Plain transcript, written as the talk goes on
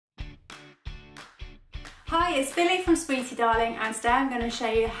Hi, it's Billy from Sweetie Darling, and today I'm going to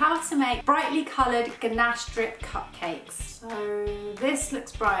show you how to make brightly coloured ganache drip cupcakes. So this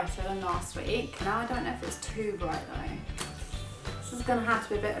looks brighter than last week. Now I don't know if it's too bright though. This is going to have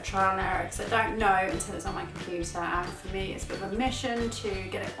to be a bit of trial and error because I don't know until it's on my computer, and for me it's a bit of a mission to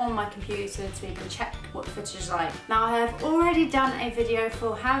get it on my computer to even check what the footage is like. Now I have already done a video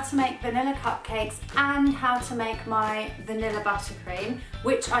for how to make vanilla cupcakes and how to make my vanilla buttercream,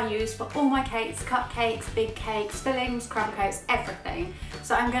 which I use for all my cakes, cupcakes, big cakes, fillings, crumb coats, everything.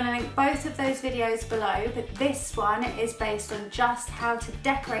 So I'm going to link both of those videos below, but this one is based on just how to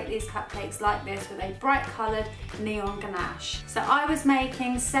decorate these cupcakes like this with a bright coloured neon ganache. So I was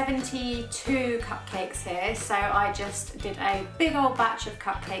making 72 cupcakes here, so I just did a big old batch of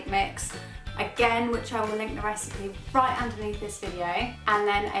cupcake mix, again, which I will link the recipe right underneath this video, and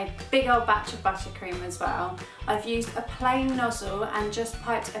then a big old batch of buttercream as well. I've used a plain nozzle and just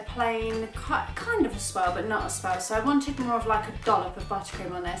piped a plain, kind of a swirl, but not a swirl, so I wanted more of like a dollop of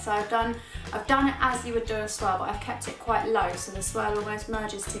buttercream on there. So I've done it as you would do a swirl, but I've kept it quite low so the swirl almost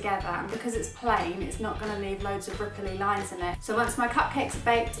merges together, and because it's plain, it's not going to leave loads of ripply lines in it. So once my cupcakes are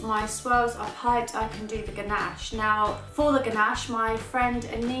baked, my swirls are piped, I can do the ganache. Now for the ganache, my friend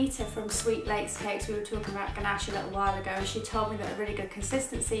Anita from Sweet Lakes Cakes, we were talking about ganache a little while ago, and she told me that a really good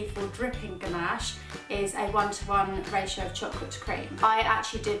consistency for dripping ganache is a 1:1 ratio of chocolate to cream. I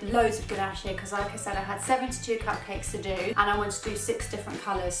actually did loads of ganache here because, like I said, I had 72 cupcakes to do and I wanted to do 6 different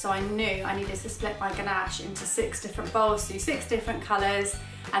colours, so I knew I needed to split my ganache into 6 different bowls to do 6 different colours,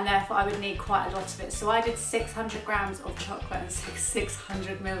 and therefore I would need quite a lot of it. So I did 600 grams of chocolate and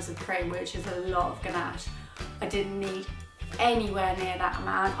 600 mils of cream, which is a lot of ganache. I didn't need anywhere near that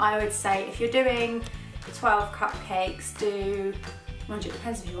amount. I would say if you're doing 12 cupcakes, do, mind you, it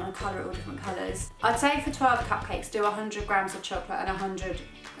depends if you want to colour it all different colours. I'd say for 12 cupcakes, do 100 grams of chocolate and 100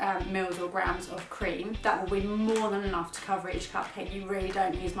 mils or grams of cream. That will be more than enough to cover each cupcake. You really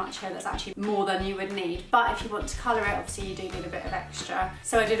don't use much here. That's actually more than you would need. But if you want to colour it, obviously you do need a bit of extra.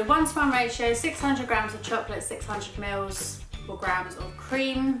 So I did a 1:1 ratio, 600 grams of chocolate, 600 mils or grams of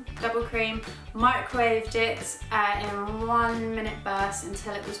cream, double cream, microwaved it in 1 minute bursts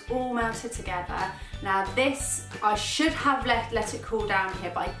until it was all melted together. Now this, I should have let it cool down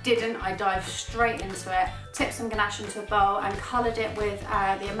here, but I didn't. I dived straight into it, tipped some ganache into a bowl and coloured it with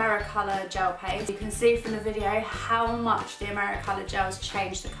the Americolour gel paste. You can see from the video how much the Americolour gels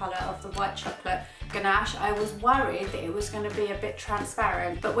changed the colour of the white chocolate ganache. I was worried that it was going to be a bit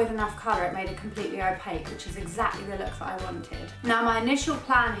transparent, but with enough colour it made it completely opaque, which is exactly the look that I wanted. Now my initial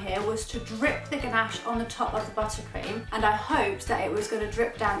plan here was to drip the ganache on the top of the buttercream, and I hoped that it was going to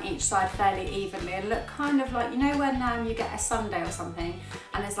drip down each side fairly evenly and look kind of like, you know when you get a sundae or something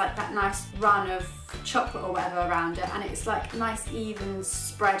and there's like that nice run of chocolate or whatever around it, and it's like nice even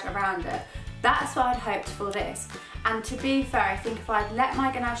spread around it. That's what I'd hoped for this. And to be fair, I think if I'd let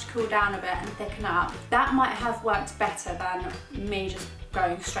my ganache cool down a bit and thicken up, that might have worked better than me just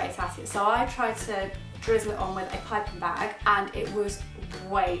going straight at it. So I tried to drizzle it on with a piping bag, and it was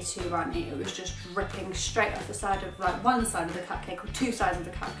way too runny. It was just dripping straight off the side of like one side of the cupcake or 2 sides of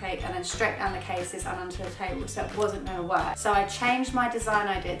the cupcake, and then straight down the cases and onto the table, so it wasn't going to work. So I changed my design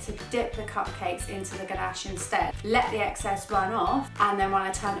idea to dip the cupcakes into the ganache instead, let the excess run off, and then when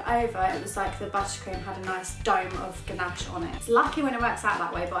I turned it over, it was like the buttercream had a nice dome of ganache on it. It's lucky when it works out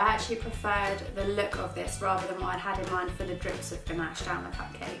that way, but I actually preferred the look of this rather than what I had in mind for the drips of ganache down the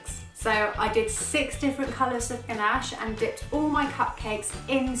cupcakes. So I did 6 different colours of ganache and dipped all my cupcakes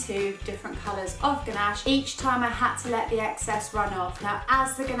into different colours of ganache. Each time I had to let the excess run off. Now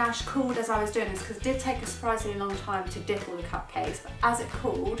as the ganache cooled as I was doing this, because it did take a surprisingly long time to dip all the cupcakes, but as it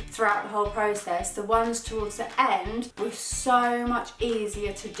cooled throughout the whole process, the ones towards the end were so much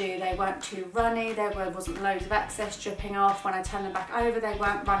easier to do. They weren't too runny, there wasn't loads of excess dripping off. When I turned them back over, they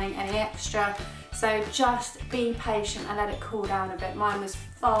weren't running any extra. So just be patient and let it cool down a bit. Mine was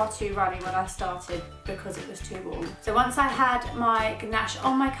far too runny when I started because it was too warm. So once I had my ganache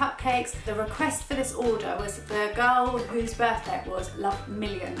on my cupcakes, the request for this order was the girl whose birthday it was loved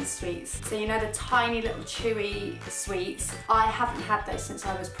Millions sweets. So you know the tiny little chewy sweets? I haven't had those since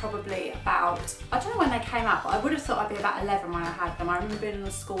I was probably about, I don't know when they came out, but I would have thought I'd be about 11 when I had them. I remember being on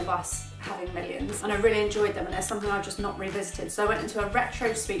the school bus having Millions, and I really enjoyed them, and they're something I've just not revisited. So I went into a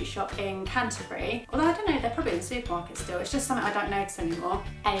retro sweet shop in Canterbury, although I don't know, they're probably in the supermarket still. It's just something I don't notice anymore.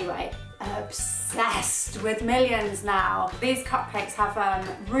 Anyway, obsessed with Millions now. These cupcakes have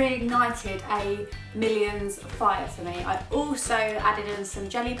reignited a Millions fire for me. I also added in some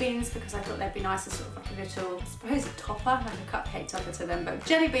jelly beans because I thought they'd be nice as sort of like a little, I suppose, a topper, like a cupcake topper to them. But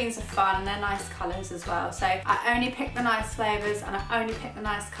jelly beans are fun and they're nice colours as well. So I only picked the nice flavours and I only picked the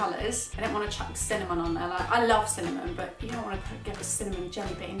nice colours. I didn't want to chuck cinnamon on there. Like, I love cinnamon, but you don't want to give a cinnamon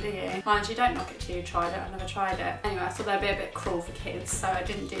jelly bean, do you? Mind you, don't knock it till you tried it. I've never tried it. Anyway, I thought that'd be a bit cruel for kids, so I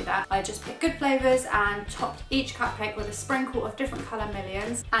didn't do that. I just picked good flavours and topped each cupcake with a sprinkle of different colour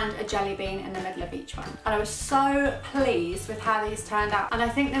Millions and a jelly bean in the middle of each one. And I was so pleased with how these turned out. And I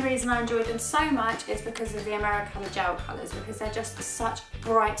think the reason I enjoyed them so much is because of the Americolour gel colours, because they're just such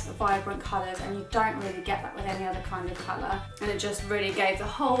bright, vibrant colours and you don't really get that with any other kind of colour. And it just really gave the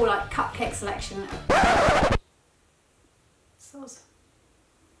whole like cupcake selection a sauce.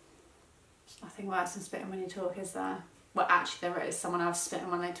 There's nothing worse than spitting when you talk, is there? Well, actually there is. Someone else spitting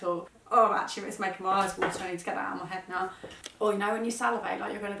when they talk. Oh, actually it's making my eyes water. I need to get that out of my head now. Or you know when you salivate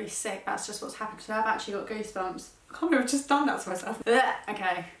like you're going to be sick, that's just what's happened to me. I've actually got goosebumps. I can't believe I've just done that to myself.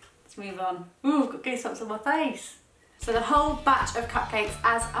 Okay, let's move on. Ooh, I've got goosebumps on my face. So the whole batch of cupcakes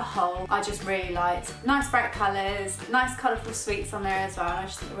as a whole, I just really liked. Nice bright colours, nice colourful sweets on there as well, and I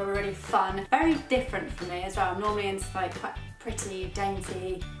just think they were really fun. Very different for me as well. I'm normally into like quite pretty,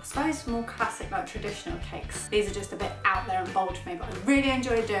 dainty, I suppose more classic like traditional cakes. These are just a bit out there and bold for me, but I really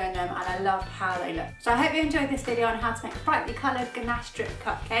enjoyed doing them and I loved how they look. So I hope you enjoyed this video on how to make brightly coloured ganache drip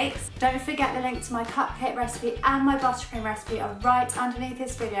cupcakes. Don't forget the link to my cupcake recipe and my buttercream recipe are right underneath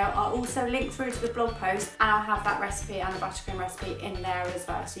this video. I'll also link through to the blog post and I'll have that recipe and the buttercream recipe in there as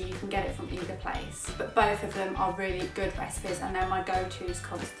well, so you can get it from either place. But both of them are really good recipes and they're my go-tos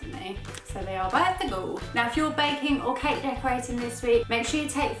constantly. So they are worth the go. Now if you're baking or cake decorating this week, make sure you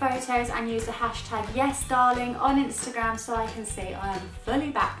take photos and use the hashtag YesDarling on Instagram so I can see I am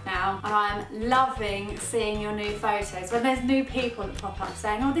fully back now and I'm loving seeing your new photos. When there's new people that pop up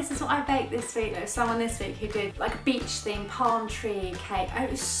saying, oh, this is what I baked this week. There was someone this week who did like a beach themed palm tree cake. Oh,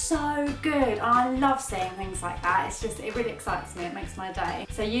 it was so good and I love seeing things like that. It's just, it really excites me, it makes my day.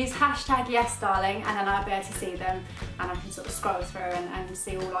 So use hashtag YesDarling and then I'll be able to see them and I can sort of scroll through and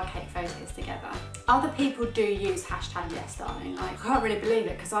see all our cake photos together. Other people do use hashtag YesDarling. Like, I can't really believe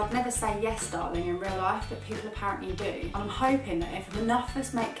it because I'd never say yes darling in real life, but people apparently do. And I'm hoping that if enough of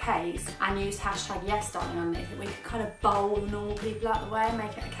us make cakes and use hashtag yes darling underneath it, we can kind of bowl the normal people out the way and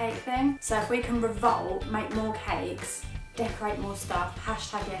make it a cake thing. So if we can revolt, make more cakes, decorate more stuff,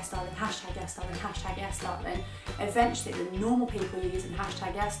 hashtag yes darling, hashtag yes darling, hashtag yes darling, eventually the normal people using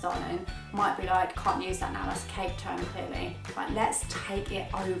hashtag yes darling might be like, can't use that now, that's a cake term clearly. Like, let's take it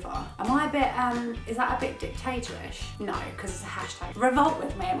over. Am I a bit, is that a bit dictatorish? No, because it's a hashtag. Revolt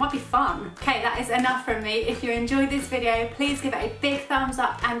with me, it might be fun. Okay, that is enough from me. If you enjoyed this video, please give it a big thumbs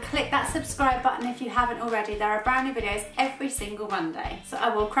up and click that subscribe button if you haven't already. There are brand new videos every single Monday. So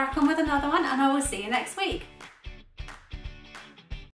I will crack on with another one and I will see you next week.